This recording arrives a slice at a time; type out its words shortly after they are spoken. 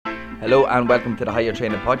Hello and welcome to the Higher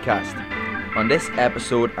Training Podcast. On this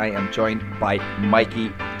episode, I am joined by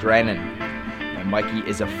Mikey Drennan. Now, Mikey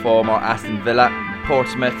is a former Aston Villa,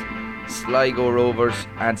 Portsmouth, Sligo Rovers,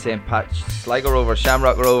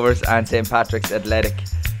 Shamrock Rovers, and St Patrick's Athletic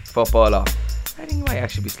footballer. I think he might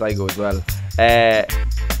actually be Sligo as well.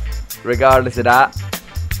 Regardless of that,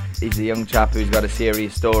 he's a young chap who's got a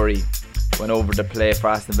serious story. Went over to play for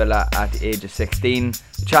Aston Villa at the age of 16.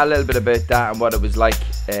 We chat a little bit about that and what it was like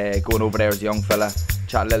going over there as a young fella.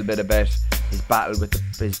 Chat a little bit about his battles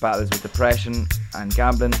with depression and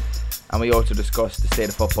gambling, and we also discussed the state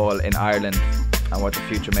of football in Ireland and what the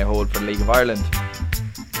future may hold for the League of Ireland.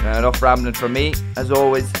 Now, enough rambling from me. As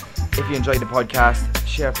always, if you enjoyed the podcast,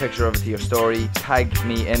 share a picture of it to your story, tag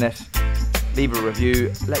me in it, leave a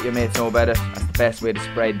review, let your mates know about it. That's the best way to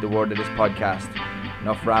spread the word of this podcast.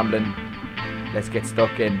 Enough rambling. Let's get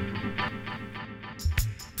stuck in.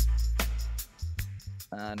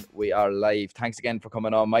 And we are live. Thanks again for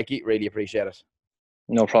coming on, Mikey. Really appreciate it.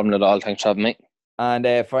 No problem at all. Thanks for having me. And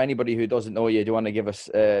for anybody who doesn't know you, do you want to give us,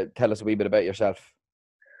 tell us a wee bit about yourself?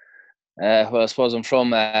 Well, I suppose I'm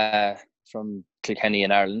from Kilkenny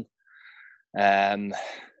in Ireland. I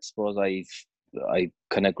suppose I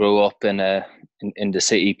kind of grew up in the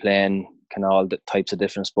city playing kind of all the types of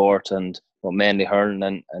different sports, and mainly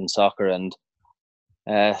hurling and soccer. And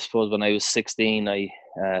I suppose when I was 16, I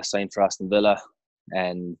signed for Aston Villa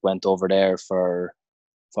and went over there for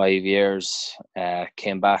 5 years.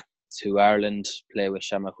 Came back to Ireland, played with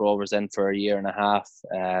Shamrock Rovers then for a year and a half.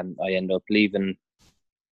 I ended up leaving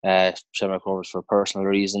Shamrock Rovers for personal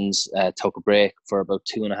reasons. Took a break for about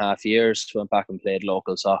 2.5 years. Went back and played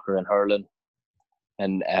local soccer and hurling,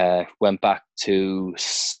 and went back to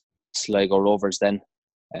Sligo Rovers then.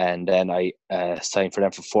 And then I signed for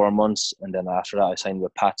them for 4 months, and then after that I signed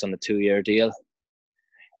with Pats on a 2-year deal.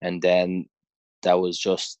 And then that was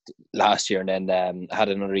just last year, and then I had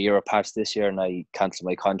another year of Pats this year, and I cancelled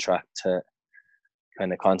my contract to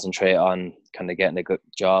kind of concentrate on kind of getting a good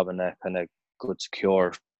job and a kind of good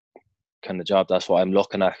secure kind of job. That's what I'm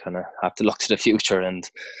looking at. Kind of have to look to the future and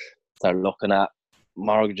start looking at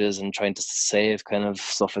mortgages and trying to save kind of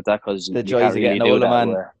stuff like that, because The joys of getting older,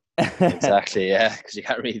 man. Exactly, yeah, because you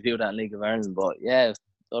can't really do that in League of Ireland. But yeah,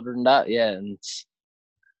 other than that, yeah, and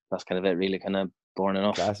that's kind of it. Really, kind of boring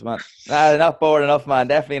enough. That's man. Not boring enough, man.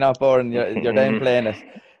 Definitely not boring. You're down playing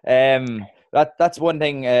it. That's one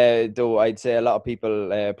thing, though. I'd say a lot of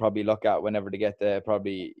people probably look at whenever they get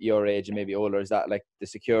probably your age and maybe older, is that like the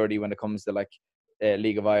security when it comes to like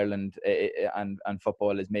League of Ireland and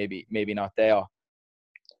football is maybe not there.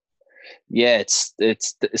 Yeah, it's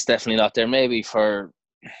definitely not there. Maybe for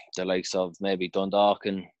the likes of maybe Dundalk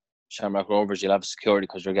and Shamrock Rovers, you'll have security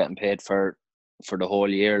because you're getting paid for the whole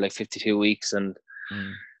year, like 52 weeks, and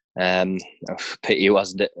pity it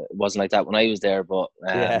wasn't like that when I was there, but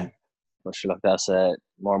but sure, like that's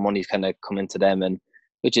more money's kind of coming to them, and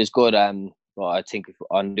which is good. But I think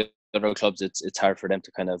on the other clubs, it's hard for them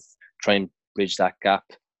to kind of try and bridge that gap,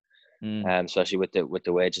 especially with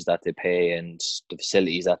the wages that they pay and the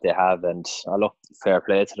facilities that they have. And I look, fair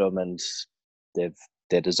play to them, and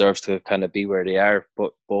they deserve to kind of be where they are.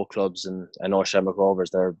 But both clubs, and I know Shamrock Rovers,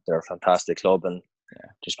 they're a fantastic club, and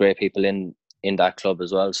there's great people in that club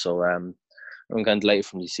as well. So I'm kind of delighted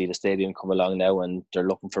from to see the stadium come along now, and they're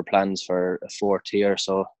looking for plans for a 4th tier.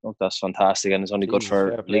 So that's fantastic, and it's only good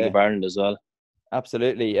for League of Ireland as well.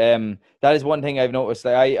 Absolutely. That is one thing I've noticed.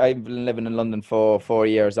 Like, I've been living in London for 4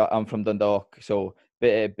 years. I'm from Dundalk, so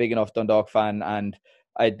big enough Dundalk fan, and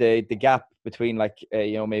the gap between like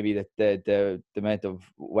maybe the amount of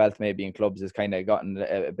wealth maybe in clubs has kind of gotten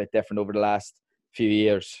a bit different over the last few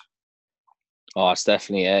years. Oh, it's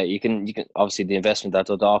definitely you can obviously the investment that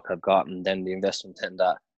Dundalk have got, and then the investment in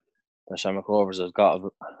that Shamrock Rovers has got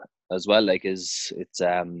as well. Like it's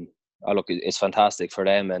fantastic for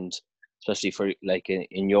them, and especially for like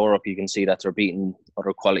in Europe, you can see that they're beating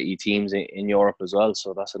other quality teams in Europe as well.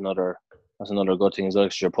 So that's another good thing as well,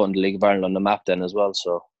 because you're putting the League of Ireland on the map then as well.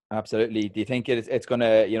 So absolutely. Do you think it's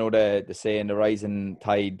gonna, the saying, the rising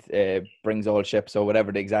tide brings all ships, or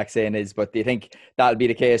whatever the exact saying is? But do you think that'll be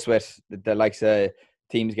the case with the likes of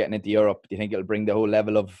teams getting into Europe? Do you think it'll bring the whole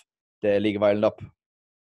level of the League of Ireland up?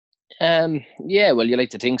 Yeah, well, you like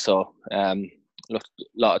to think so. Look, a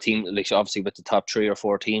lot of teams, like obviously with the top 3 or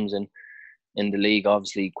 4 teams in the league,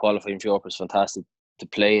 obviously qualifying for Europe is fantastic to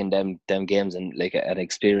play in them games and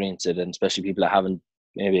experience it, and especially people that haven't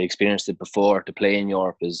maybe experienced it before, to play in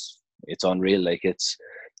Europe it's unreal. Like it's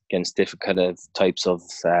against different kind of types of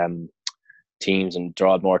teams, and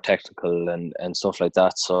draw more technical and stuff like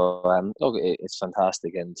that. So look, it's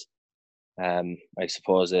fantastic, and I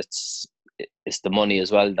suppose it's it's the money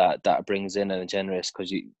as well that brings in and it generates,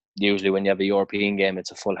 because usually when you have a European game,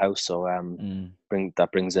 it's a full house. So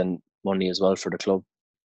that brings in money as well for the club.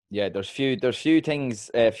 Yeah, there's few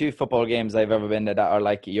things, few football games I've ever been to that are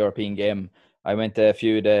like a European game. I went to a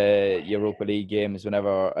few of the Europa League games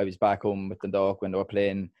whenever I was back home with Dundalk when they were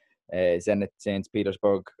playing Zenit St.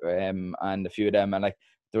 Petersburg, and a few of them. And like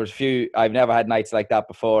there was a few, I've never had nights like that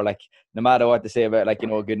before. Like no matter what they say about like,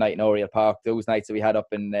 a good night in Oriel Park, those nights that we had up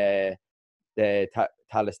in the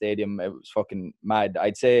Tala Stadium, it was fucking mad.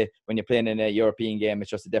 I'd say when you're playing in a European game,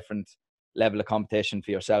 it's just a different level of competition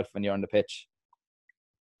for yourself when you're on the pitch.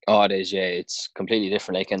 Oh, it is, yeah. It's completely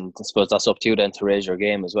different. Like, and I suppose that's up to you then to raise your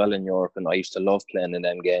game as well in Europe. And I used to love playing in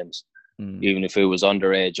them games, even if it was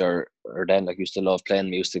underage or then. Like, I used to love playing.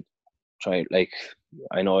 We used to try, like,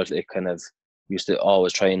 I know it kind of used to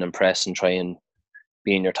always try and impress and try and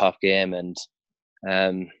be in your top game. And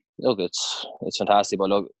look, it's fantastic. But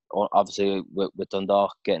look, obviously with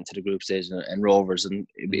Dundalk getting to the group stage and Rovers, and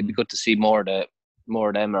it'd be good to see more of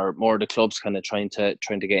them or more of the clubs kind of trying to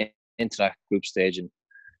get into that group stage. And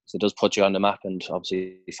so it does put you on the map, and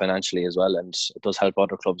obviously financially as well, and it does help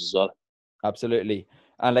other clubs as well. Absolutely.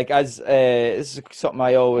 And like as this is something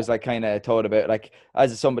I always like kind of thought about. Like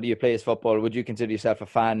as somebody who plays football, would you consider yourself a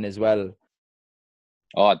fan as well?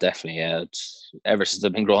 Oh, definitely, yeah. It's, ever since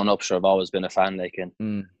I've been growing up, sure, I've always been a fan. Like,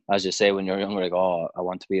 and as you say, when you're younger, like, oh, I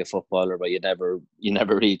want to be a footballer, but you never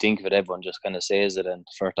really think of it. Everyone just kind of says it, and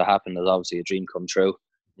for it to happen is obviously a dream come true.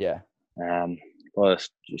 Yeah. But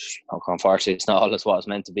just, unfortunately, it's not always what it's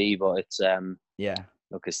meant to be. But it's yeah.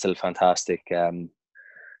 Look, it's still fantastic.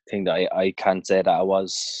 Thing that I can't say that I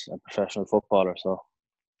was a professional footballer. So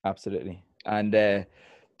absolutely. And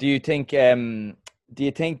do you think like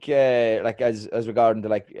as regarding to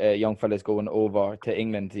like young fellas going over to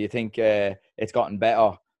England, do you think it's gotten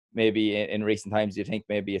better maybe in recent times? Do you think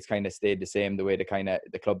maybe it's kind of stayed the same the way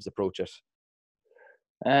the clubs approach it?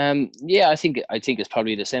 Yeah, I think it's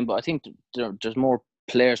probably the same, but I think there's more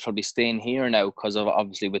players probably staying here now because of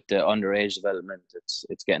obviously with the underage development,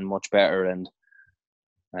 it's getting much better. And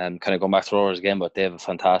kind of going back to Rovers again, but they have a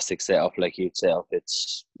fantastic setup, like you'd set up.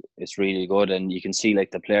 It's really good, and you can see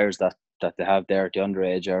like the players that they have there at the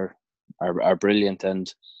underage are brilliant,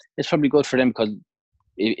 and it's probably good for them because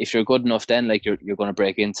if you're good enough, then like you're going to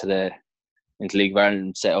break into League of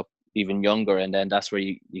Ireland setup even younger, and then that's where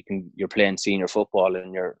you're playing senior football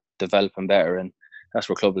and you're developing better, and that's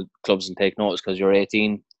where clubs will take notice because you're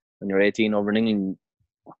 18. When you're 18 over in England,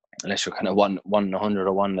 unless you're kind of one in 100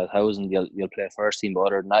 or 1 in 1,000, you'll play first team. But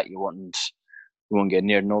other than that, you won't get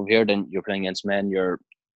near. And over here, then you're playing against men. You'll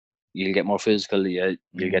get more physical. You'll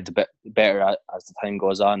get better as the time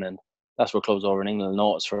goes on, and that's where clubs over in England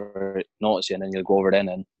notice you, and then you'll go over then,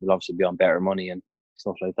 and you'll obviously be on better money and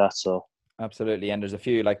stuff like that. So absolutely, and there's a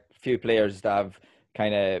few players that have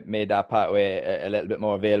kind of made that pathway a little bit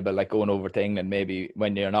more available, like going over to England maybe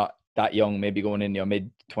when you're not that young, maybe going in your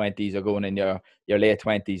mid-20s or going in your late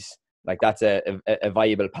 20s. Like that's a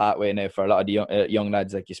viable pathway now for a lot of the young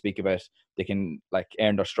lads like you speak about. They can like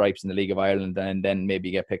earn their stripes in the League of Ireland and then maybe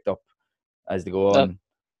get picked up as they go on.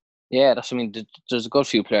 Yeah, I mean, there's a good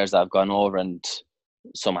few players that have gone over and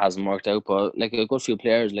some hasn't worked out, but like a good few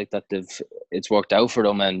players like that, it's worked out for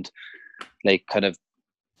them, and like kind of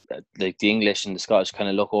like the English and the Scottish kind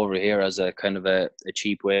of look over here as a kind of a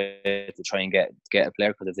cheap way to try and get a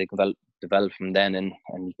player, because if they can develop from then, and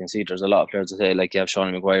you can see there's a lot of players that say, like you have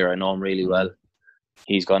Sean Maguire, I know him really well.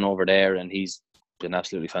 He's gone over there and he's been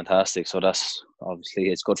absolutely fantastic. So that's obviously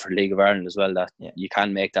it's good for the League of Ireland as well that you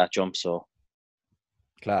can make that jump. So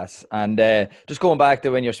class. And just going back to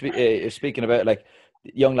when you're speaking about like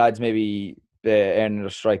young lads maybe earning their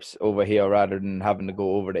stripes over here rather than having to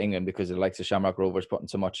go over to England because of the likes of Shamrock Rovers putting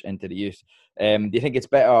so much into the youth. Do you think it's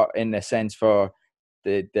better in a sense for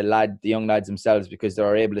the young lads themselves because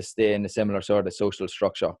they're able to stay in a similar sort of social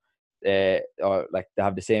structure, or like they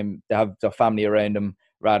have their family around them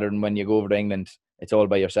rather than when you go over to England, it's all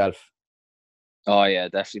by yourself? Oh yeah,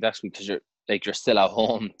 definitely. That's because you're still at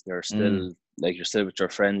home. You're still you're still with your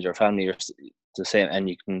friends, your family. You're the same, and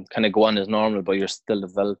you can kind of go on as normal, but you're still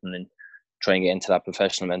developing and trying to get into that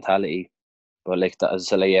professional mentality. But like that, as I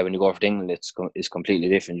said, like, yeah, when you go over to England, it's completely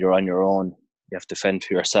different. You're on your own. You have to fend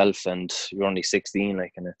for yourself, and you're only 16.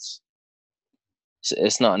 Like, and it's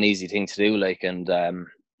not an easy thing to do. Like, and yeah,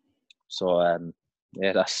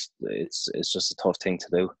 it's just a tough thing to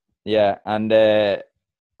do. Yeah, and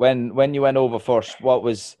when you went over first, what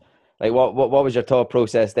was your thought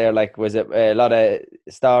process there? Like, was it a lot of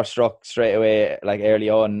starstruck straight away, like early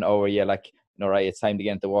on, or were you like, no, right, it's time to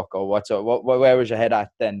get into work, or where was your head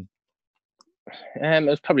at then? It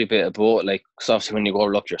was probably a bit of both. Like, 'cause obviously when you go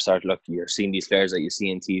look, you're seeing these players that you see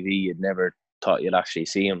in TV. You'd never thought you'd actually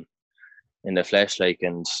see them in the flesh. Like,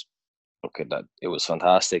 and okay, that it was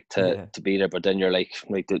fantastic Yeah. to be there. But then you're like,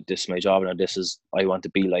 this is my job, and I want to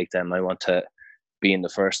be like them. I want to be in the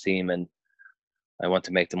first team, and I want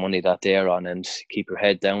to make the money that they're on, and keep your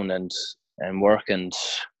head down and work. And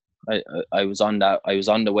I was on that. I was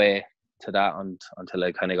on the way to that until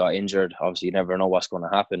I kind of got injured. Obviously, you never know what's going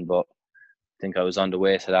to happen, but I think I was on the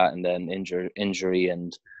way to that, and then injury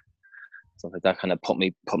and stuff like that kind of put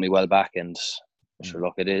me well back. And sure,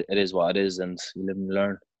 look, it is what it is, and you live and you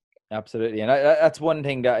learn. Absolutely, and that's one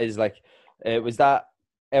thing that is like, was that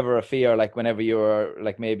ever a fear? Like whenever you were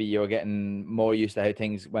like maybe you were getting more used to how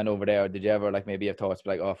things went over there, did you ever like maybe have thoughts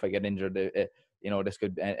like, oh, if I get injured, this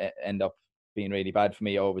could end up being really bad for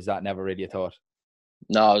me, or was that never really a thought?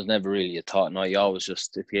 No, it was never really a thought. No, you always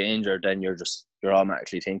just, if you're injured, then you're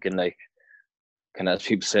automatically thinking like, kind of, as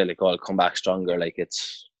people say, like, oh, I'll come back stronger. Like,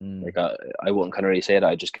 it's like I wouldn't kind of really say that.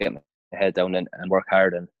 I just get my head down and work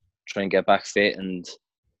hard and try and get back fit. And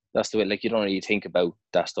that's the way. Like, you don't really think about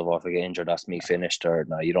that stuff. If I get injured, that's me finished. Or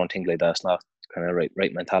no, you don't think like that. It's not kind of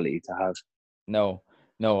right mentality to have. No,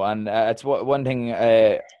 and it's one thing.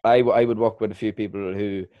 I would work with a few people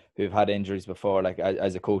who've had injuries before, like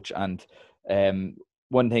as a coach, and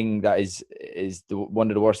one thing that is one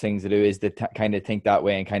of the worst things to do is to kind of think that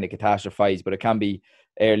way and kind of catastrophize. But it can be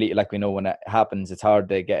early, like we know when it happens, it's hard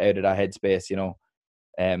to get out of that headspace,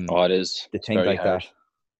 Oh, it is. to It's think very like hard.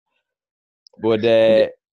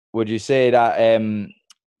 that. Would you say that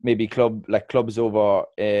maybe clubs over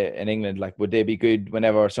in England, like would they be good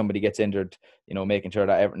whenever somebody gets injured, making sure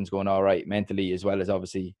that everything's going all right mentally as well as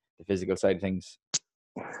obviously the physical side of things?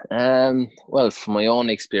 Well, from my own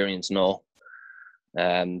experience, no.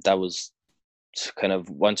 That was kind of,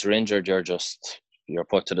 once you're injured, you're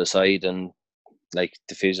put to the side, and like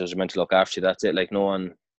the physios are meant to look after you. That's it. Like, no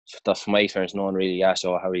one. That's from my experience. No one really asked,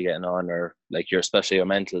 "Oh, how are you getting on?" Or like especially your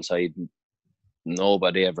mental side.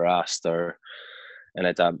 Nobody ever asked, or and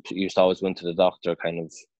at that, you used to always go into the doctor kind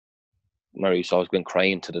of. Mary used to always go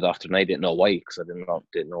crying to the doctor, and I didn't know why, because I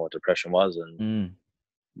didn't know what depression was, and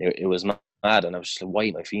it was mad. And I was just like, why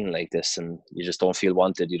am I feeling like this? And you just don't feel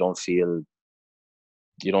wanted. You don't feel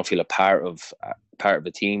a part of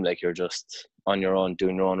a team. Like, you're just on your own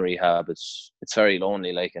doing your own rehab. It's very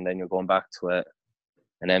lonely. Like, and then you're going back to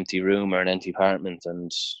an empty room or an empty apartment,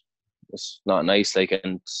 and it's not nice. Like,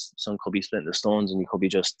 and some could be splitting the stones, and you could be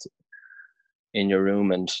just in your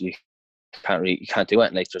room, and you can't do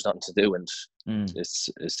it. Like, there's nothing to do, and it's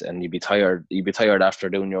and you'd be tired after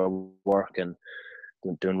doing your work and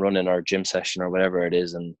doing running or gym session or whatever it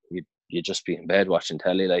is, and you just be in bed watching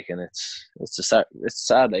telly. Like, and it's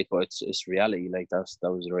sad, like, but it's reality. Like, that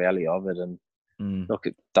was the reality of it. And look,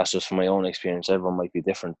 that's just from my own experience. Everyone might be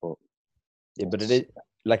different, but yeah, but it is,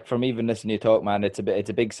 like, from even listening to you talk, man, it's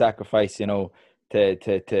a big sacrifice, to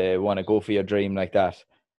want to go for your dream like that.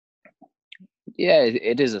 Yeah,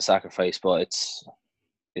 it is a sacrifice, but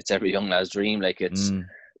it's every young lad's dream. Like, it's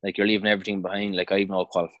like you're leaving everything behind. Like, I have no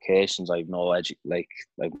qualifications. I have no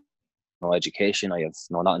no education. I have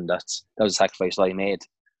no nothing. That was a sacrifice I made.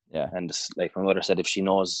 Yeah. And like my mother said, if she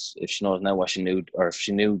knows now what she knew, or if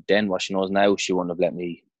she knew then what she knows now, she wouldn't have let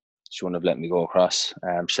me go across.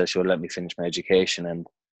 She said she would let me finish my education and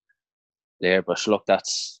there. But look,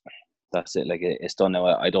 that's it. Like, it's done now.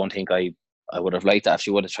 I don't think I would have liked that if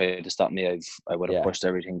she would have tried to stop me. I would have pushed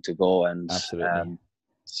everything to go. And absolutely.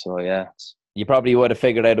 So yeah. You probably would have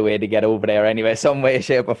figured out a way to get over there anyway, some way,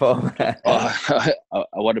 shape or form. I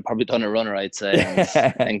would have probably done a runner, I'd say,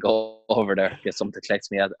 and go over there, get someone to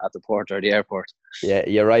collect me at the port or the airport. Yeah,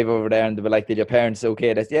 you arrive over there and they'll be like, did your parents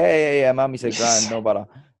okay this? Yeah, mommy said grand, no bother.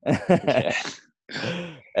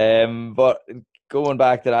 But going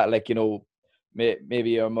back to that, like, maybe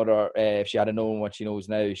your mother, if she had known what she knows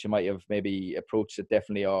now, she might have maybe approached it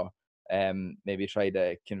differently, or maybe tried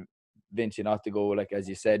to convince you not to go, like as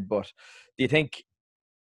you said. But do you think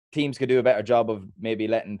teams could do a better job of maybe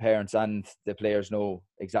letting parents and the players know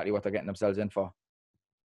exactly what they're getting themselves in for?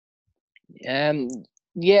 Yeah.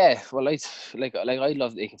 Well, I'd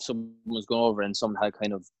love if someone was going over and someone had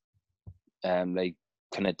kind of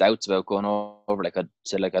kind of doubts about going over. Like, I'd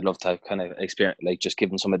say, like, I'd love to have kind of experience, like, just give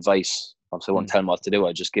them some advice. Obviously, I won't tell them what to do.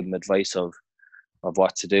 I'd just give them advice of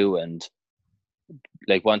what to do. And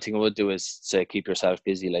like, one thing I would do is say, keep yourself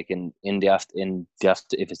busy. Like, in the after,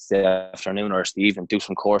 if it's the afternoon or it's the evening, do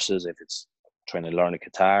some courses. If it's trying to learn a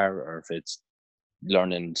guitar, or if it's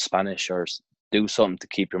learning Spanish, or do something to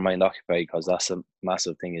keep your mind occupied, because that's a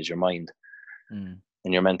massive thing, is your mind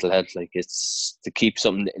and your mental health. Like, it's to keep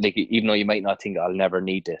something, like, even though you might not think, I'll never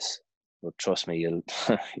need this, but trust me, you'll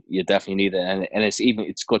you definitely need it, and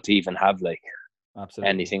it's good to even have like Absolutely.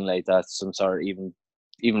 anything like that, some sort of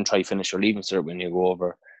even try finish your leaving cert when you go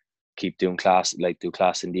over, keep doing class, like do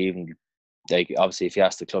class in the evening. Like obviously, if you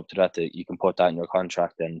ask the club to that, you can put that in your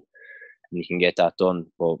contract and you can get that done.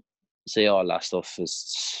 But say all that stuff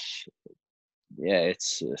is, yeah,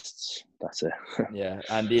 it's that's it. Yeah.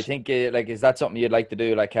 And do you think like is that something you'd like to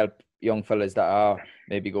do, like help young fellas that are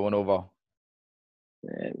maybe going over?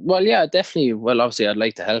 Well, yeah, definitely. Well, obviously, I'd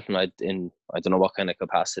like to help him. I don't know what kind of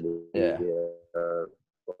capacity. Yeah.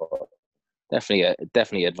 But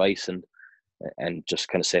definitely advice and just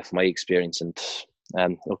kind of say from my experience. And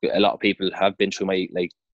look, a lot of people have been through my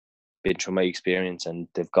experience, and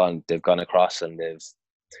they've gone across, and they've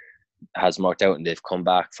hasn't worked out, and they've come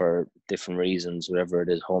back for different reasons, whatever it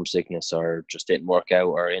is, homesickness or just didn't work out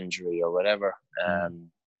or injury or whatever.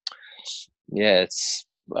 Yeah,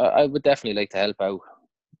 I would definitely like to help out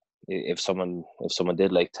if someone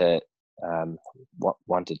did like to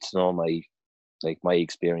wanted to know my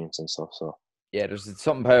experience and stuff. So Yeah, there's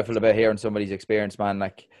something powerful about hearing somebody's experience, man.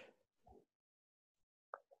 Like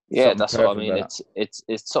yeah, something that's what I powerful mean. about It's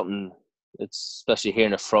something. It's especially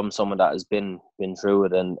hearing it from someone that has been through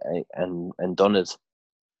it and done it.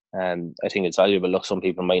 I think it's valuable. Look, some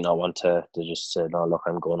people might not want to just say, no, look,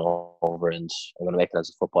 I'm going over and I'm going to make it as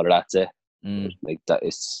a footballer. That's it. it. Like that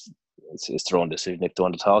is it's their own decision. If they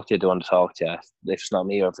want to talk to you, they want to talk to you. If it's not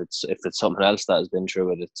me, or if it's someone else that has been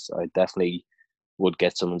through it, I definitely would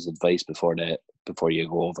get someone's advice before you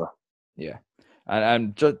go over. Yeah,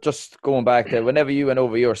 and just going back to whenever you went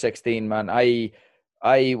over your 16, man, I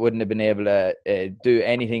wouldn't have been able to do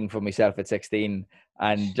anything for myself at 16,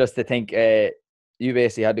 and just to think, you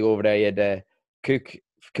basically had to go over there, you had to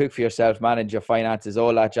cook for yourself, manage your finances,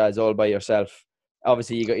 all that jazz, all by yourself.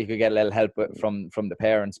 Obviously, you could get a little help from the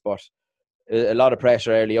parents, but a lot of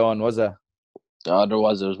pressure early on, was it? Oh, there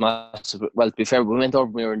was massive. Well, to be fair, we went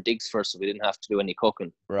over. We were in digs first, so we didn't have to do any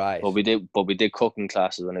cooking. Right. But we did cooking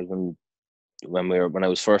classes when I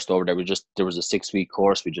was first over there. There was a 6-week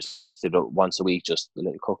course. We just did it once a week, just a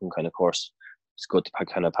little cooking kind of course. It's good to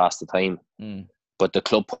kind of pass the time. But the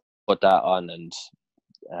club put that on, and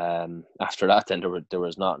after that, then there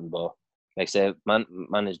was nothing. But like I say,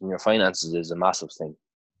 managing your finances is a massive thing,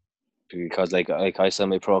 because like I signed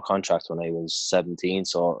my pro contract when I was 17,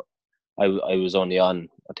 so I was only on,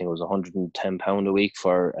 I think it was £110 a week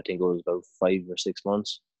for, I think it was about 5 or 6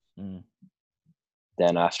 months.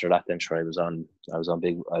 Then after that, then sure, I was on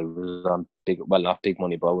big, well, not big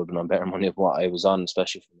money, but I would have been on better money than what I was on,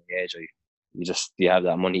 especially from my age. You have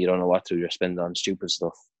that money, you don't know what to do. You're spending on stupid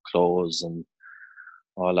stuff, clothes and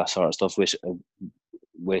all that sort of stuff. I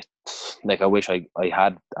wish I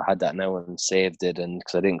had that now and saved it, and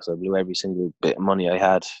because I blew every single bit of money I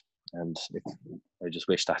had, and I just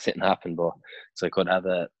wish that didn't happen. But so you could have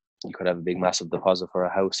a big massive deposit for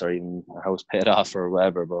a house, or even a house paid off or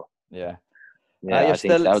whatever. But Yeah. yeah, You're I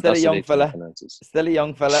think still a that's the young big thing, fella. finances. Still a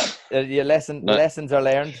young fella. Your No, lessons are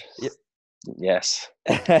learned. yes,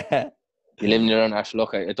 you live in your own ash.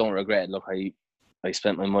 Look, I don't regret it. Look, I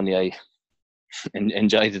spent my money. I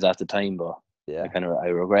enjoyed it at the time, but Yeah. I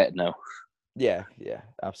regret it now. Yeah,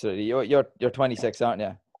 absolutely. You're 26, aren't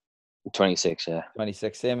you? 26, yeah.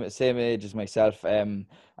 26, same age as myself. And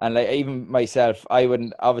like even myself, I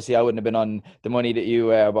wouldn't have been on the money that you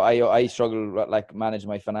were, but I struggled with like managing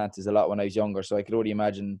my finances a lot when I was younger. So I could only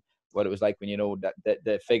imagine what it was like when that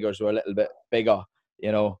the figures were a little bit bigger,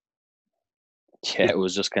 you know. Yeah, it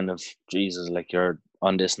was just kind of, Jesus, like you're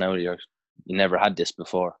on this now. You never had this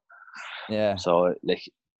before. Yeah. So like,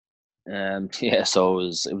 yeah. So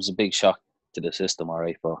it was a big shock to the system, all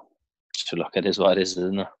right. But to look at, is what it is,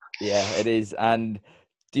 isn't it? Yeah, it is. And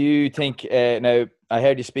do you think now? I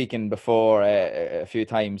heard you speaking before a few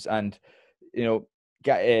times, and you know,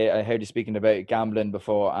 I heard you speaking about gambling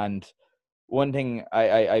before. And one thing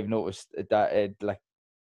I've noticed that like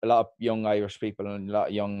a lot of young Irish people and a lot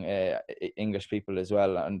of young English people as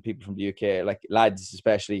well, and people from the UK, like lads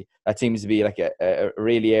especially, that seems to be like a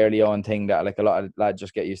really early on thing that like a lot of lads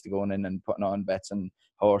just get used to going in and putting on bets and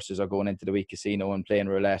horses, or going into the wee casino and playing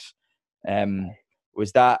roulette.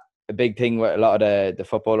 Was that a big thing with a lot of the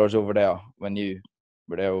footballers over there when you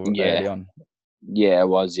were there early on? Yeah, it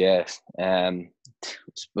was. Yeah,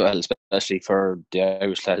 well, especially for the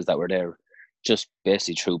Irish lads that were there, just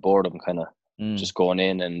basically through boredom, kind of just going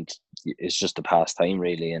in, and it's just a pastime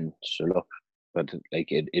really. And sure, look, but like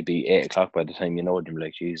it'd be 8 o'clock by the time you know it, you'd be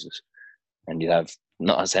like, Jesus, and you'd have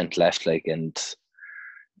not a cent left, like, and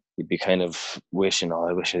you'd be kind of wishing, oh,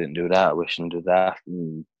 I wish I didn't do that, I wish I didn't do that.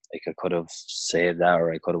 And like I could have saved that,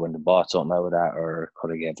 or I could have went and bought something out of that, or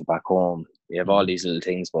could have gave it back home. You have all these little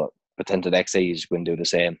things, but but then the next day you just go and do the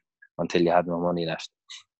same until you have no money left.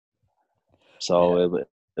 So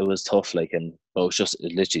it was tough, like, and but it was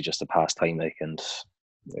literally just a pastime, like, and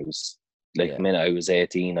it was like the minute I was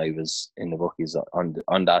 18, I was in the bookies.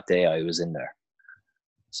 On that day, I was in there.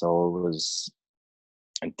 So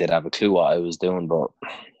I did have a clue what I was doing, but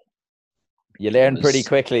you learn pretty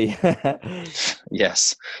quickly.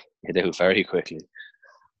 Yes, you do very quickly,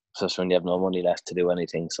 especially when you have no money left to do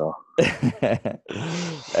anything. So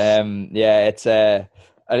it's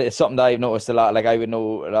something that I've noticed a lot. Like, I would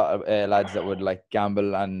know a lot of lads that would like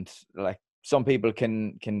gamble, and like some people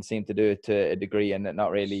can seem to do it to a degree and it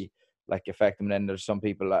not really like affect them. And then there's some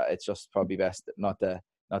people that it's just probably best not to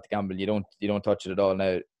gamble. You don't touch it at all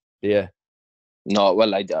now, do you? No,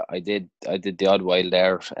 well, I did the odd while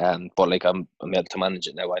there, but like I'm able to manage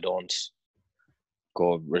it now. I don't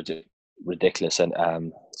go ridiculous,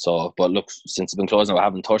 and so. But look, since it's been closed now, I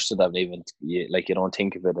haven't touched it. I haven't even you don't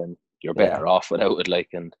think of it, and you're better off without it. Like,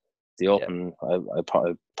 and the Open, I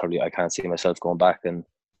probably I can't see myself going back, and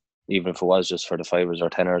even if it was just for the fivers or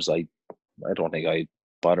tenors, I don't think I'd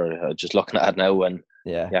bother. Just looking at it now, when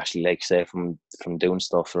you actually, like, say, from doing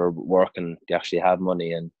stuff or work, and you actually have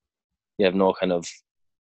money, and you have no kind of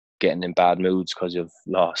getting in bad moods because you've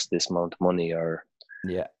lost this amount of money, or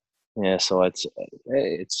so it's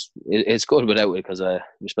good without it, because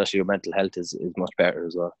especially your mental health is much better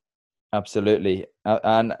as well. Absolutely.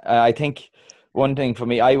 And I think one thing for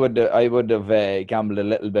me, I would have gambled a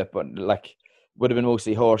little bit, but like would have been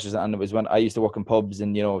mostly horses, and it was when I used to work in pubs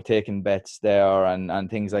and taking bets there and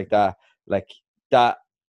things like that. Like that,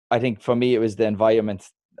 I think for me it was the environment.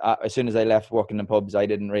 As soon as I left working in pubs, I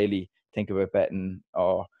didn't really think about betting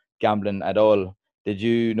or gambling at all. Did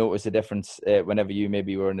you notice a difference whenever you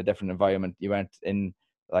maybe were in a different environment? You weren't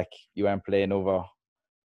playing over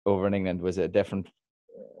in England. Was it different?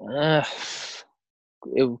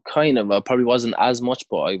 It kind of probably wasn't as much,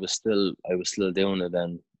 but I was still doing it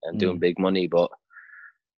and doing big money. But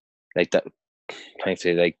like that,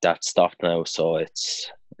 thankfully, like that stopped now. So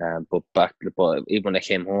it's but even when I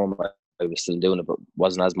came home, I was still doing it, but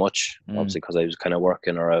wasn't as much. Obviously, because I was kind of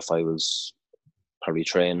working, or if I was probably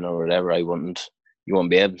training or whatever, you wouldn't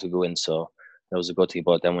be able to go in. So that was a good thing.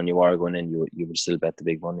 But then when you are going in, you would still bet the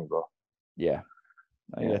big money, bro. Yeah.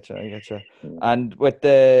 I getcha. And with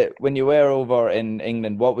when you were over in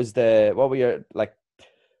England, what were your, like,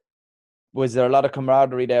 was there a lot of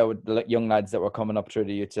camaraderie there with the young lads that were coming up through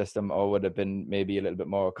the youth system, or would it have been maybe a little bit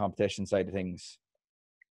more competition side of things?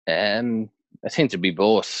 I think there'd be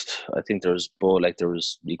both. I think there was both. Like,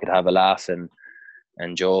 you could have a laugh and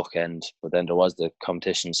joke, but then there was the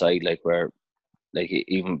competition side, like, where, like,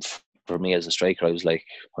 even for me as a striker, I was like,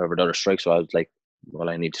 whoever the other strikes, so I was like, well,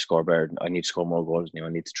 I need to score better. I need to score more goals than you.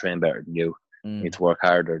 I need to train better than you. I need to work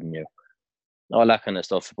harder than you. All that kind of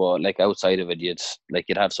stuff. But like outside of it, you'd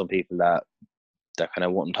have some people that kind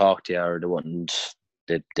of wouldn't talk to you, or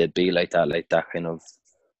they'd be like that kind of,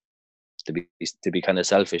 to be kind of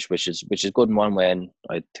selfish, which is good in one way, and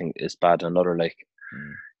I think it's bad in another. Like,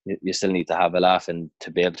 you still need to have a laugh and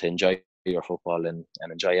to be able to enjoy your football and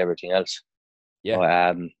enjoy everything else.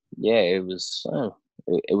 Yeah. But, it was.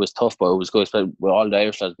 It was tough, but it was good. But with all the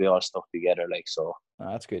Irish lads, we all stuck together, like, so.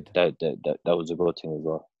 That's good. That was a good thing as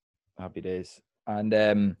well. Happy days. And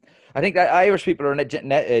I think that Irish people are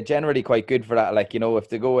generally quite good for that. Like, if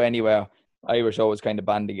they go anywhere, Irish always kind of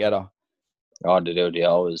band together. Oh, they do. They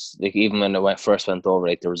always, like, even when I first went over,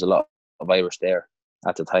 like, there was a lot of Irish there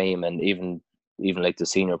at the time, and even like the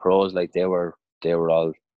senior pros, like, they were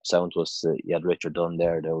all sound to us. You had Richard Dunn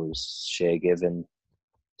there. There was Shay Given,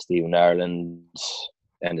 Stephen Ireland,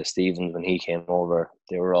 and the Stevens when he came over.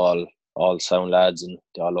 They were all sound lads, and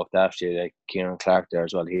they all looked after you. Like Kieran Clark there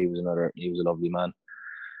as well. He was a lovely man.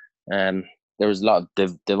 There was a lot.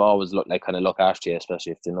 They've always look after you,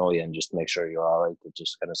 especially if they know you, and just make sure you're all right. They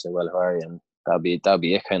just kind of say, "Well, how are you?" And that'll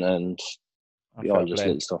be it, kind of, and be all just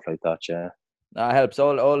little stuff like that. Yeah, that helps.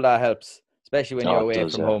 All that helps, especially when you're away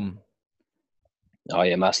from home. Oh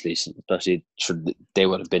yeah, massively. Especially they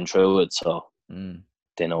would have been through it, so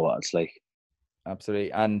they know what it's like.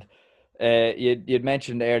 Absolutely. And you'd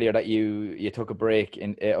mentioned earlier that you took a break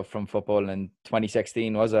from football in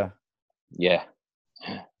 2016, was it? Yeah.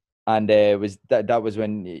 And was that was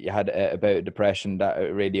when you had a bout of depression that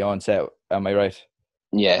really onset? Am I right?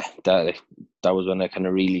 Yeah, that was when I kind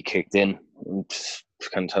of really kicked in.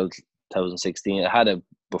 Kind of 2016. I had it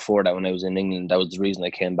before that when I was in England. That was the reason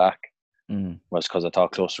I came back. Was because I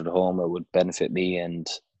thought closer to home it would benefit me, and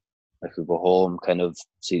I could go home, kind of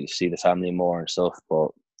see the family more and stuff.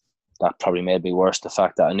 But that probably made me worse. The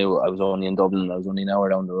fact that I knew I was only in Dublin, I was only an hour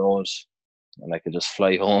down the road, and I could just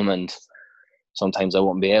fly home and sometimes I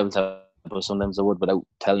wouldn't be able to, but sometimes I would without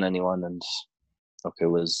telling anyone. And look, it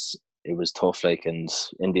was tough, like, and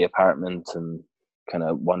in the apartment and kind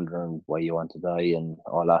of wondering why you want to die and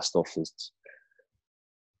all that stuff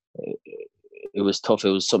it was tough. It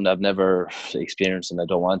was something I've never experienced and I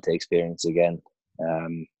don't want to experience again.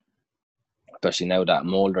 Especially now that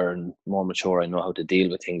I'm older and more mature, I know how to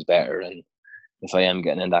deal with things better. And if I am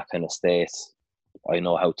getting in that kind of state, I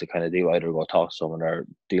know how to kind of do either go talk to someone or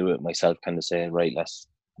deal with it myself, kind of saying, let's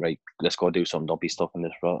go do something. Don't be stuck in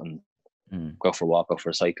this rut and go for a walk, go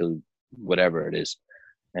for a cycle, whatever it is.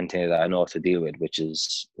 Anything that I know how to deal with, which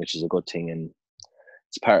is a good thing. And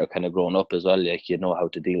it's part of kind of growing up as well. Like, you know how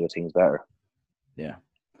to deal with things better. Yeah.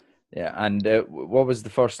 And what was the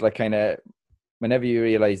first, like, kind of, whenever you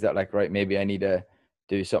realized that, like, right, maybe I need to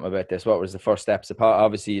do something about this, what was the first steps? Apart,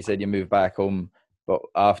 obviously you said you moved back home, but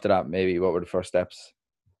after that, maybe what were the first steps?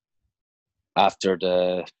 After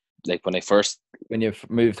when you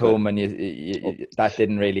moved home and you that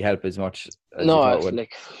didn't really help as much as you no, thought it would.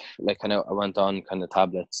 like kind of I went on kind of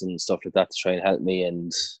tablets and stuff like that to try and help me,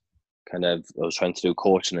 and kind of I was trying to do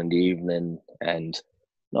coaching in the evening and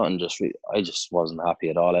nothing. I just wasn't happy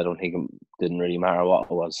at all. I don't think it didn't really matter what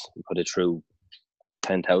it was. You put it through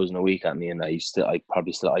 10,000 a week at me, and I still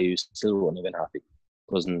wouldn't have been happy.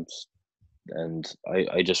 Wasn't, and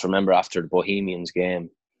I just remember after the Bohemians game,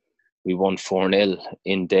 we won 4-0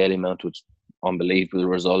 in Dalymount, which unbelievable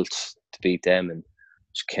result to beat them, and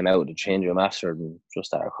just came out of the change room after and just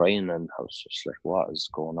started crying, and I was just like, what is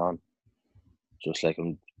going on? Just like,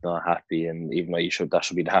 I'm not happy, and even though that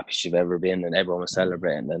should be the happiest you've ever been, and everyone was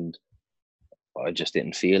celebrating, and I just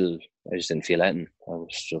didn't feel anything. I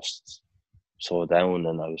was just so down,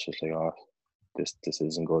 and I was just like, oh, this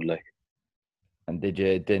isn't good, like. And did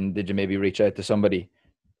you maybe reach out to somebody?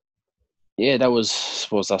 Yeah, I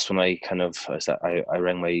suppose that's when I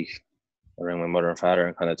rang my mother and father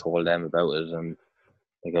and kind of told them about it, and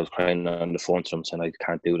like I was crying on the phone to them saying I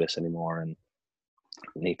can't do this anymore and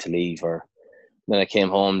I need to leave. Or then I came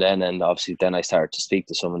home then, and obviously then I started to speak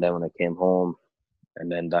to someone then when I came home,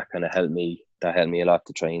 and then that kind of helped me. That helped me a lot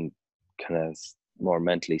to try and kind of more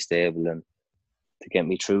mentally stable and to get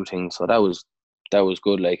me through things. So that was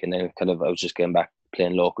good. Like, and then kind of I was just getting back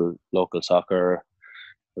playing local soccer.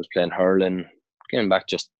 I was playing hurling, getting back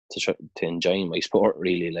just to enjoy my sport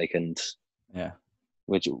really, like, and yeah,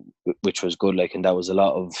 which was good, like, and there was a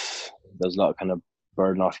lot of kind of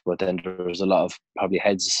burden off, but then there was a lot of probably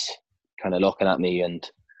heads kind of looking at me and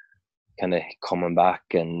kind of coming back,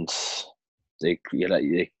 and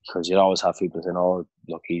because you'd always have people saying, "Oh,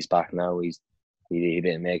 look, he's back now. He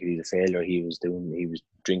didn't make it. He's a failure. He was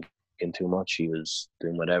drinking too much. He was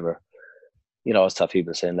doing whatever." You know, I always have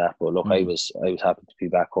people saying that, but look, I was happy to be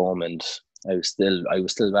back home, and I was still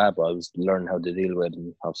bad, but I was learning how to deal with it,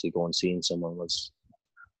 and obviously going seeing someone was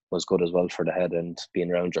good as well for the head, and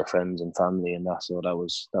being around your friends and family and that. So that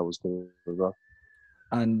was good as well.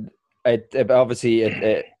 And it obviously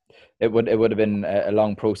it would have been a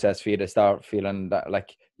long process for you to start feeling that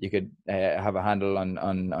like you could have a handle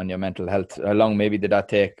on your mental health. How long maybe did that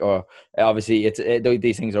take? Or obviously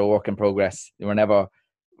these things are a work in progress. We're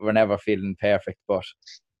never feeling perfect, but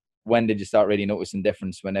when did you start really noticing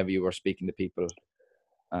difference whenever you were speaking to people?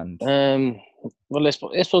 And well, I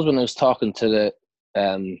suppose when I was talking to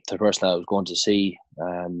the person I was going to see,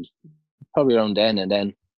 probably around then, and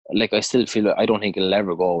then like I still feel I don't think it'll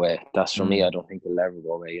ever go away. That's for me. I don't think it'll ever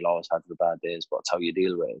go away. You'll always have the bad days, but it's how you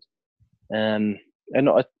deal with it. I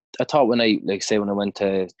know I thought when I went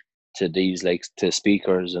to these, like, to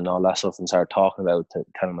speakers and all that stuff and started talking about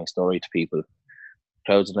telling my story to people,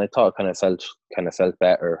 crowds, and I thought kind of felt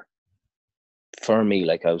better for me.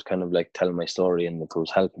 Like, I was kind of like telling my story, and if it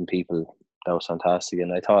was helping people, that was fantastic.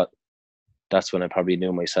 And I thought that's when I probably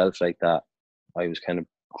knew myself, like, that I was kind of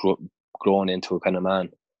growing into a kind of man,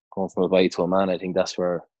 going from a boy to a man. I think that's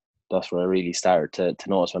where I really started to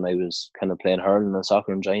notice when I was kind of playing hurling and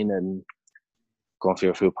soccer and China and going for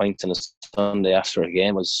a few pints on a Sunday after a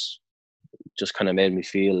game was just kind of made me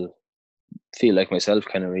feel like myself,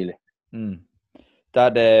 kind of, really.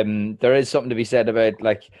 That there is something to be said about,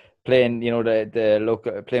 like, playing, you know, the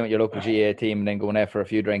local, playing with your local GA team and then going out for a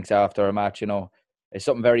few drinks after a match. You know, it's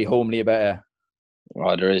something very homely about it.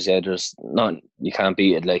 Oh, there is, yeah. There's none. You can't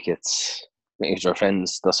beat it. Like, it's meet your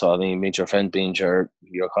friends. That's what I mean. Meet your friends, being your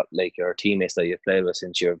like your teammates that you've played with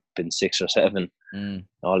since you've been 6 or 7,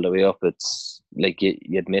 all the way up. It's like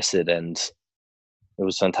you'd miss it, and it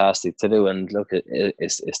was fantastic to do. And look, it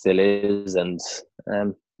still is. And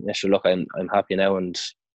yeah, sure. Look, I'm happy now, and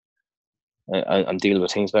I'm dealing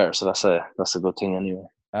with things better. So that's a good thing anyway.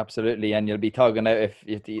 Absolutely, and you'll be tugging out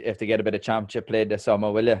if to get a bit of championship played this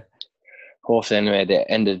summer, will you? hopefully anyway, the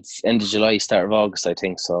end of July, start of August, I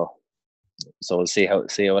think. So we'll see how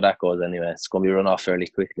that goes. Anyway, it's going to be run off fairly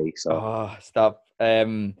quickly. So Stop.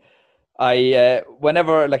 I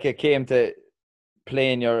whenever like it came to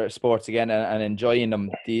playing your sports again and enjoying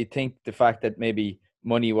them, do you think the fact that maybe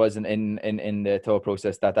money wasn't in the thought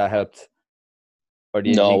process that helped, or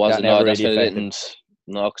do you no, it think that wasn't. No, never I really definitely affected? didn't.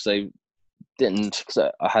 No, because I didn't. Because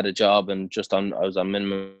I had a job and I was on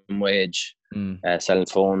minimum wage, selling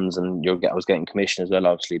phones, and I was getting commission as well,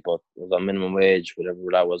 obviously. But I was on minimum wage, whatever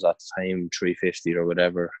that was at the time, 350 or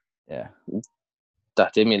whatever. Yeah.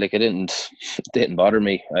 That did me like it didn't bother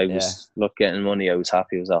me. I was getting money. I was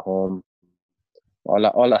happy. I was at home.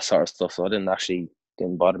 All that sort of stuff. So didn't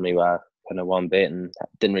bother me with kind of one bit, and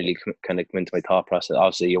didn't really kind of come into my thought process.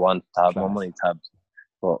 Obviously, you want to have more money to have,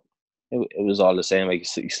 but it was all the same. Like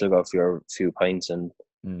you still got your few pints, and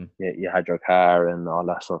you had your car and all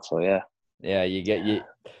that stuff. So yeah. Yeah, it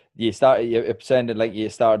sounded like you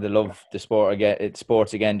started to love the sport again. It's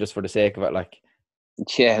sports again just for the sake of it, like.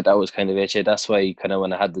 Yeah, that was kind of it. Yeah, that's why kind of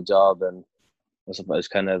when I had the job and I was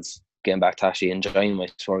kind of getting back to actually enjoying my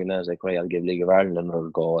sport, and I was like, right, I'll give League of Ireland another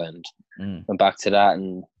go, and went back to that,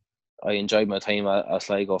 and I enjoyed my time at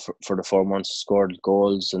Sligo for the 4 months. Scored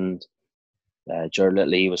goals, and Gerard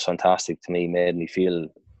Littley was fantastic to me. Made me feel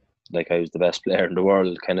like I was the best player in the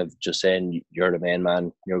world. Kind of just saying, you're the main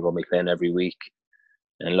man. You're going to be playing every week.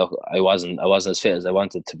 And look, I wasn't as fit as I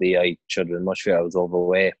wanted to be. I should have been much fitter. I was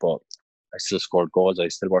overweight, but I still scored goals. I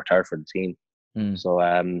still worked hard for the team. So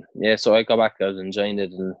so I got back. I was enjoying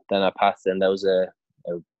it, and then I passed, and that was a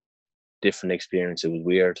different experience. It was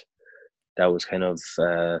weird. That was kind of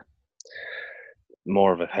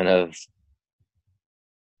more of a kind of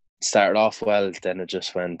started off well, then it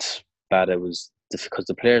just went bad. It was because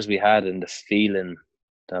the players we had and the feeling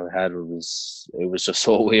that we had was just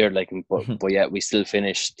so weird. Like, but yet we still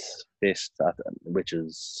finished fifth,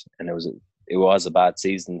 it was a bad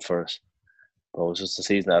season for us. But it was just a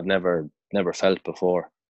season I've never felt before.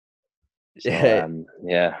 So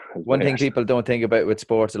One thing people don't think about with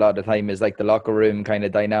sports a lot of the time is like the locker room kind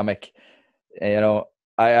of dynamic.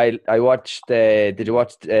 I watched. Did you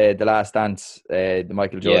watch The Last Dance, the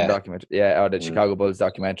Michael Jordan documentary? Yeah, or the Chicago Bulls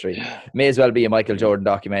documentary. May as well be a Michael Jordan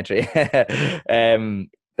documentary. That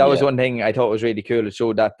was one thing I thought was really cool. It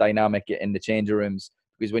showed that dynamic in the changing rooms,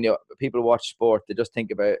 because when people watch sport, they just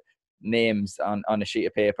think about names on a sheet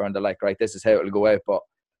of paper and they're like, right, this is how it'll go out, but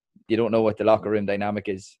you don't know what the locker room dynamic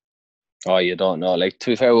is. Oh, you don't know. Like, to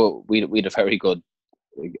be fair, we had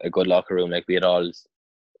a good locker room. Like, we had all.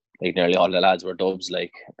 Like, nearly all the lads were dubs,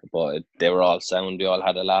 like, but they were all sound. We all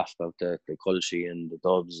had a laugh about the culture and the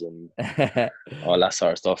dubs and all that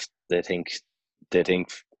sort of stuff. They think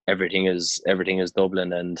everything is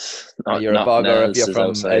Dublin, and you're a nothing bogger if else you're is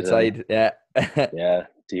from outside. yeah,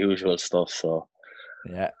 the usual stuff. So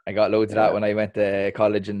yeah, I got loads of that when I went to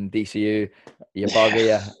college in DCU. You bogger,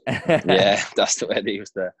 yeah, that's the way they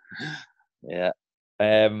used to. Yeah.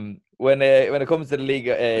 When it comes to the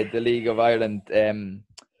League of Ireland,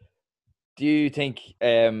 do you think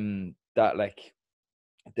that like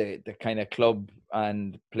the kind of club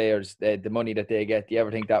and players, the money that they get, do you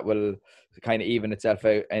ever think that will kind of even itself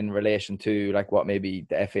out in relation to like what maybe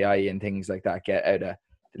the FAI and things like that get out of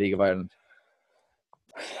the League of Ireland?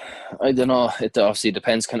 I don't know. It obviously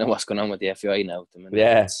depends kind of what's going on with the FAI now.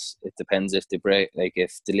 It depends if they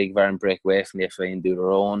if the League of Ireland break away from the FAI and do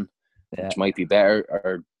their own, which might be better,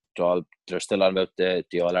 or they're still on about the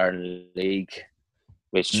All Ireland League,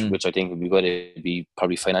 which I think would be good. It'd be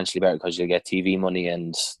probably financially better because you'll get TV money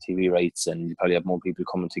and TV rights, and you probably have more people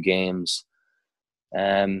coming to games.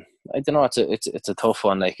 I don't know. It's a tough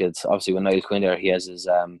one. Like, it's obviously when Niall Quinn there, he has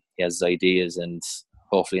his ideas, and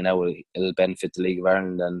hopefully now it'll benefit the League of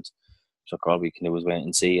Ireland. And so all we can do is wait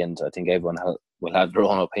and see. And I think everyone will have their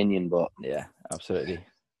own opinion. But yeah, absolutely.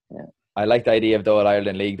 Yeah, I like the idea of the All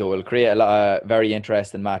Ireland League, though. It'll create a lot of very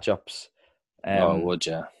interesting matchups. Would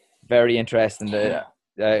you? Very interesting.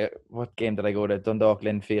 What game did I go to? Dundalk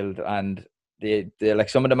Linfield, and the like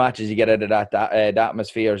some of the matches you get out of that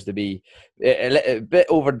atmospheres to be a bit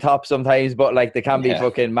over the top sometimes, but like they can be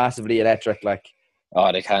fucking massively electric. Like,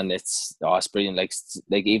 oh, they can. It's brilliant. Like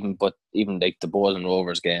even like the Portsmouth and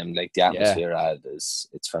Rovers game, like the atmosphere it's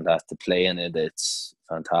fantastic. To play in it, it's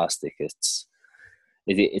fantastic. It's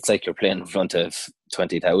like you're playing in front of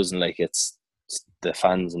 20,000. Like, it's the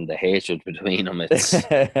fans and the hatred between them.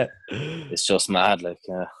 It's just mad. Like,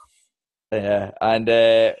 and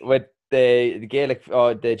with the Gaelic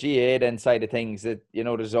or the GA then side of things, that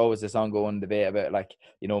there's always this ongoing debate about like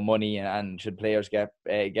money and should players get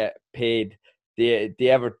paid. Do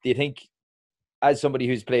you think, as somebody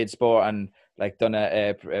who's played sport and like done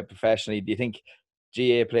it professionally. Do you think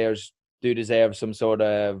GA players do deserve some sort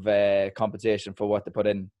of compensation for what they put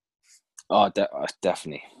in? Oh,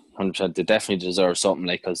 definitely, 100%. They definitely deserve something,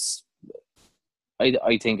 like, because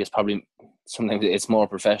I think it's probably sometimes it's more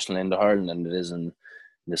professional in the hurling than it is in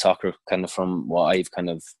the soccer, kind of from what I've kind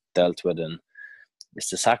of dealt with, and it's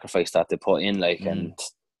the sacrifice that they put in, like, and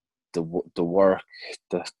the work,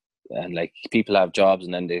 and like people have jobs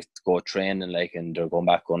and then they go training, like, and they're going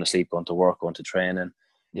back, going to sleep, going to work, going to training.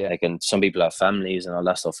 Yeah. Like, and some people have families and all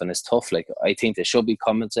that stuff, and it's tough. Like, I think they should be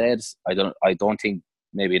compensated. I don't think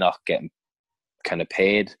maybe not getting kind of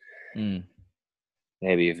paid.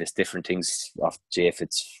 Maybe if it's different things off J, if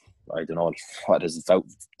it's, I don't know what is it,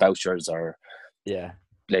 vouchers, or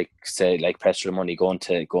like, say, like petrol money going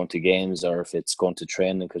to games, or if it's going to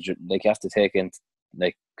training, because you have to take in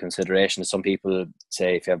like consideration. Some people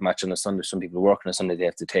say if you have a match on a Sunday, some people work on a Sunday, they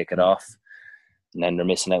have to take it off, and then they're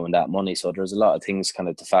missing out on that money. So there's a lot of things kind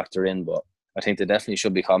of to factor in, but I think they definitely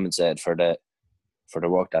should be compensated for the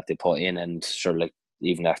work that they put in. And sure, like,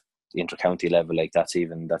 even at the inter-county level, like, that's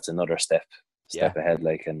another step ahead,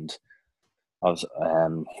 like. And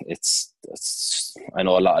it's I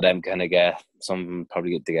know a lot of them kind of get, some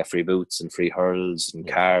probably get free boots and free hurls and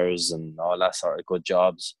cars and all that sort of good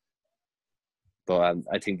jobs. But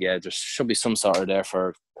I think there should be some sort of there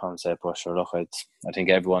for compensate. But sure, look, I think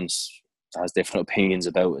everyone's has different opinions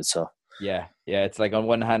about it. So yeah, it's like, on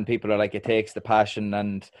one hand, people are like, it takes the passion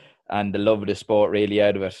and the love of the sport really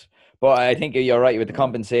out of it. But I think you're right with the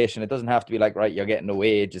compensation. It doesn't have to be like, right, you're getting a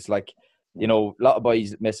wage. It's like, a lot of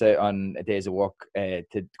boys miss out on days of work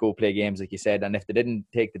to go play games, like you said. And if they didn't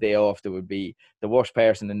take the day off, they would be the worst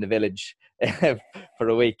person in the village for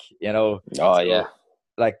a week, Oh, so, yeah.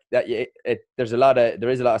 Like that, there is a lot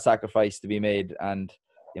of sacrifice to be made. And,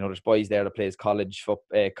 there's boys there that plays college,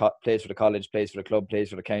 plays for the college, plays for the club, plays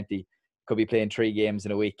for the county, could be playing 3 games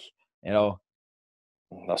in a week,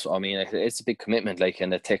 That's what I mean. It's a big commitment, like,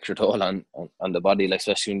 and it takes your toll on the body, like,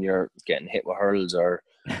 especially when you're getting hit with hurls, or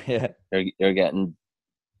you're getting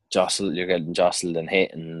jostled and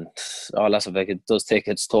hit and all that stuff. Like, it does take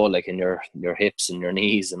its toll, like, in your hips and your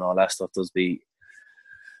knees and all that stuff does be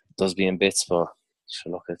in bits. But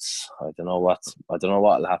sure, look, I don't know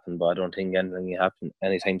what'll happen, but I don't think anything will happen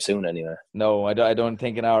anytime soon anyway. No, I don't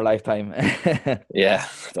think in our lifetime. Yeah,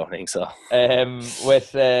 I don't think so.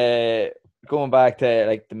 With going back to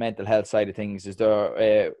like the mental health side of things, is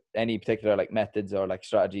there any particular like methods or like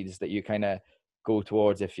strategies that you kind of go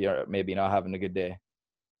towards if you're maybe not having a good day?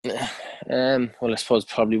 Well, I suppose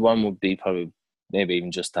probably one would be maybe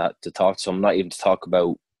even just that, to talk to someone, not even to talk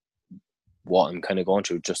about what I'm kind of going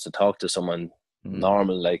through, just to talk to someone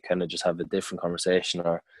normal, like, kind of just have a different conversation,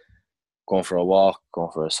 or going for a walk, going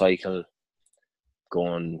for a cycle,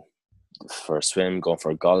 going for a swim, going for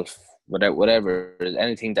a golf, whatever,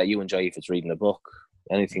 anything that you enjoy. If it's reading a book,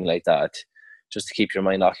 anything like that, just to keep your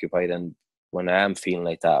mind occupied. And when I am feeling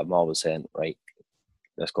like that, I'm always saying, right,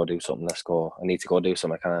 let's go do something. Let's go. I need to go do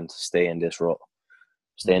something. I can't stay in this room,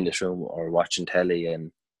 or watching telly.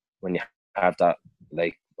 And when you have that,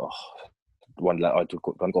 like, I'm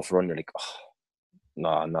gonna go for a run, you're like, no,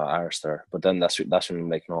 I'm not arsed there. But then that's when I'm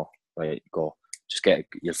like, no, right, go. Just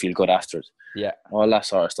you'll feel good after it. Yeah. All that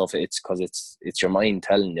sort of stuff. It's because it's your mind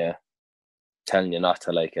telling you not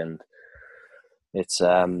to, like. And it's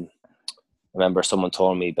I remember someone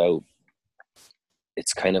told me about,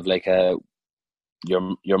 it's kind of like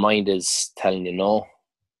your mind is telling you no,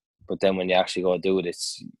 but then when you actually go do it,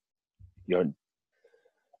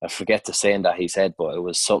 I forget the saying that he said, but it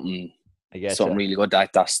was something really good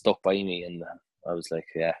that stuck by me, and I was like,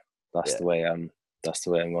 yeah, that's the way I'm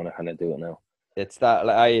going to kind of do it now. It's that,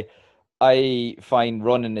 like, I find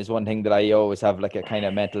running is one thing that I always have like a kind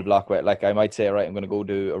of mental block with. Like, I might say, right, I'm going to go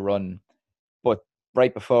do a run, but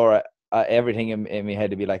right before everything in my head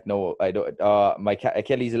would be like, no, I don't. My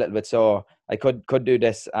Achilles a little bit sore. I could do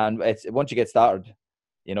this, and it's once you get started,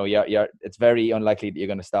 it's very unlikely that you're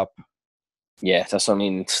going to stop. Yeah, that's what I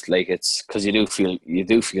mean. It's like, it's because you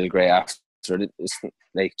do feel great after it. It's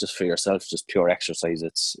like, just for yourself, just pure exercise.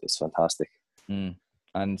 It's fantastic.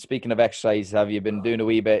 And speaking of exercise, have you been doing a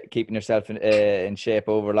wee bit, keeping yourself in shape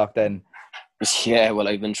over lockdown? Yeah, well,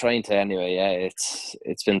 I've been trying to anyway. Yeah,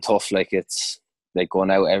 it's been tough. Like, it's like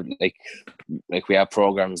going out like we have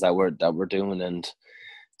programs that we're doing, and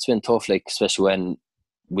it's been tough. Like, especially when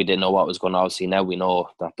we didn't know what was going on. Obviously now we know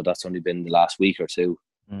that, but that's only been the last week or two.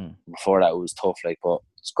 Before that, it was tough. Like, but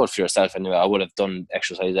it's good for yourself anyway. I would have done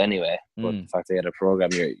exercise anyway, but the fact that you had a program,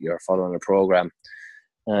 you're following a program.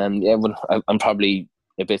 Yeah, well, I'm probably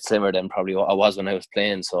a bit slimmer than probably what I was when I was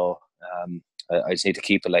playing. So I just need to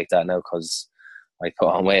keep it like that now, because I put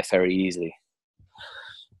on weight very easily.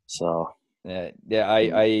 So yeah,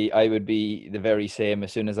 I would be the very same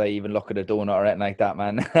as soon as I even look at a donut or anything like that,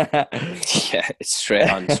 man. yeah, it's straight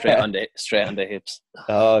on the hips.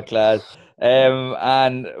 Oh, class.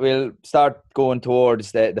 And we'll start going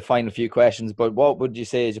towards the final few questions. But what would you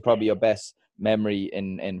say is probably your best memory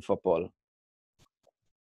in football?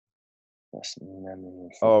 Best memory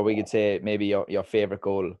of Or we football. could say maybe your favorite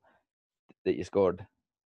goal that you scored.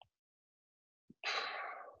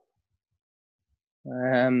 Putting you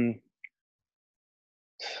on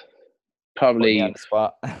Probably. the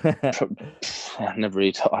spot. I never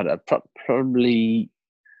really thought that. Probably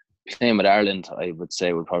playing with Ireland, I would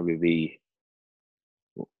say would be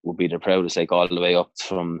the proudest. Like all the way up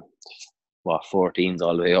from 14s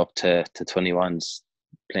all the way up to 21s,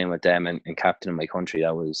 playing with them and captaining my country.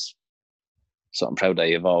 That was something proud that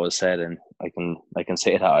I've always said, and I can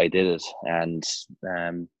say that I did it. And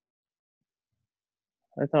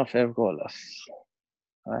I thought favorite goal.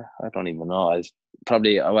 I don't even know. I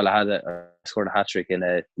scored a hat trick in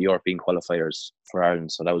the European qualifiers for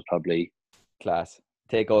Ireland, so that was probably Class.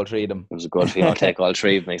 Take all three of them. It was a good feeling. I'll take all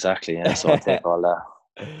three of them, exactly. Yeah, so I'll take all that.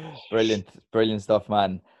 Brilliant stuff,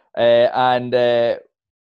 man.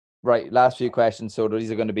 Right, last few questions. So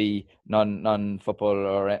these are going to be non-football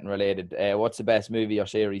or anything related. What's the best movie or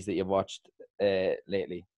series that you've watched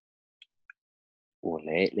lately?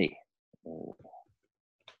 Lately.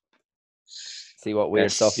 See what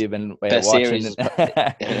weird stuff you've been best watching. Series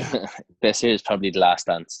best series probably The Last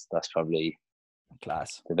Dance. That's probably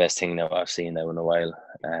class. The best thing that I've seen now in a while.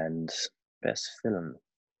 And best film,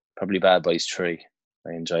 probably Bad Boys 3.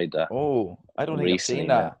 I enjoyed that. Oh, I don't think I've seen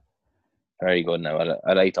that. Now. Very good now.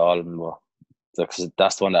 I liked all of them, but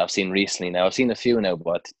that's the one that I've seen recently now. I've seen a few now,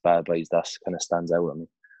 but Bad Boys, that kind of stands out with me.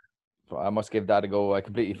 I must give that a go. I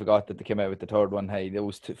completely forgot that they came out with the third one. Hey,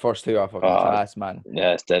 those first two are fucking class, man.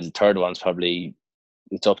 Yeah, the third one's probably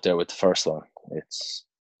it's up there with the first one. It's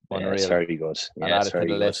unreal. Yeah, it's very good. I'll add it to the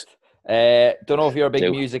list. Don't know if you're a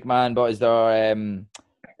big music man, but is there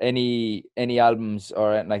any albums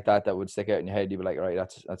or anything like that would stick out in your head? You'd be like, right,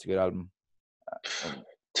 that's a good album.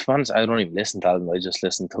 To be honest, I don't even listen to albums. I just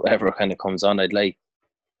listen to whatever kind of comes on. I'd like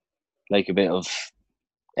a bit of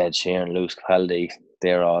Ed Sheeran, Lewis Capaldi.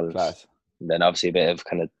 They're all class. And then obviously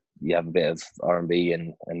you have a bit of R&B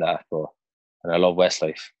and that, and I love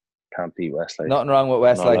Westlife. Can't beat Westlife. Nothing wrong with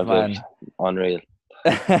Westlife, man. Unreal.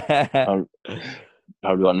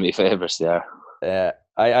 Probably one of my favourites there. Yeah.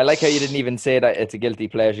 I like how you didn't even say that it's a guilty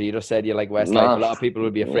pleasure. You just said you like Westlife. No. A lot of people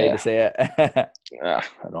would be afraid to say it. I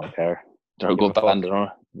don't care. They're a good band, don't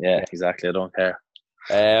they? Yeah, exactly. I don't care.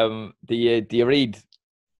 Do you read?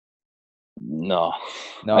 No.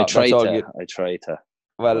 I try to.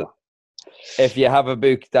 Well, if you have a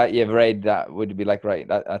book that you've read that would be like, right,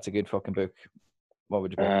 that's a good fucking book, what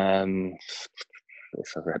would you pick?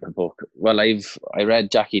 If I read a book, well, I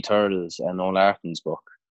read Jackie Turtle's and Noel Larkin's book.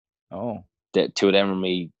 Oh, the two of them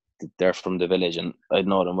they're from the village, and I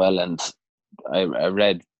know them well, and I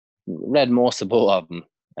read most of both of them,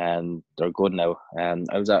 and they're good now. And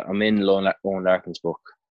I'm in Noel Larkin's book.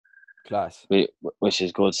 Class. Which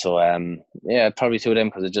is good. So yeah, probably two of them,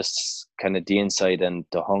 because it's just kind of the insight and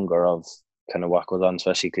the hunger of kind of what goes on,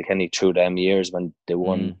 especially Kilkenny through them years when they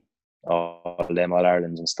won all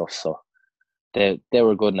Irelands and stuff. So they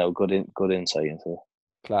were good now, good insight into it.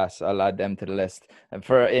 Class. I'll add them to the list.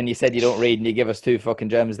 And you said you don't read, and you give us two fucking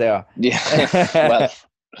gems there. Yeah. Well,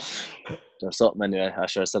 there's something anyway. I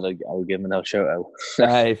said I'll give them a shout out.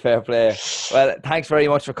 Aye, fair play. Well, thanks very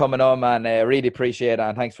much for coming on, man. Really appreciate it,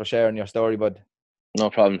 and thanks for sharing your story, bud. No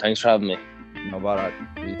problem. Thanks for having me. No bother.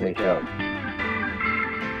 You take care.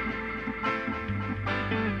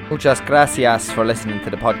 Muchas gracias for listening to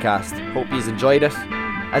the podcast. Hope you've enjoyed it.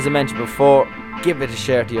 As I mentioned before, give it a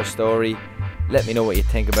share to your story. Let me know what you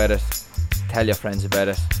think about it. Tell your friends about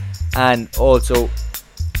it. And also,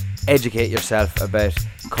 educate yourself about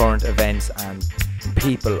current events and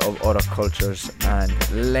people of other cultures, and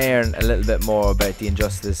learn a little bit more about the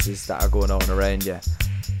injustices that are going on around you.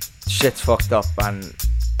 Shit's fucked up, and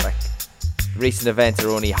like recent events are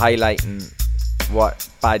only highlighting what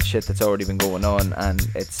bad shit that's already been going on, and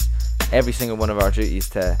it's every single one of our duties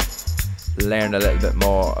to learn a little bit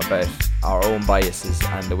more about our own biases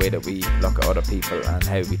and the way that we look at other people and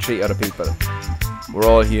how we treat other people. We're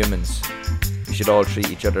all humans. We should all treat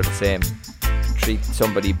each other the same. Treat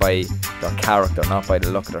somebody by their character, not by the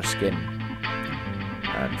look of their skin.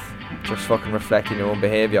 And just fucking reflect in your own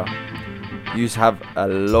behaviour. You have a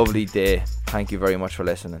lovely day. Thank you very much for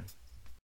listening.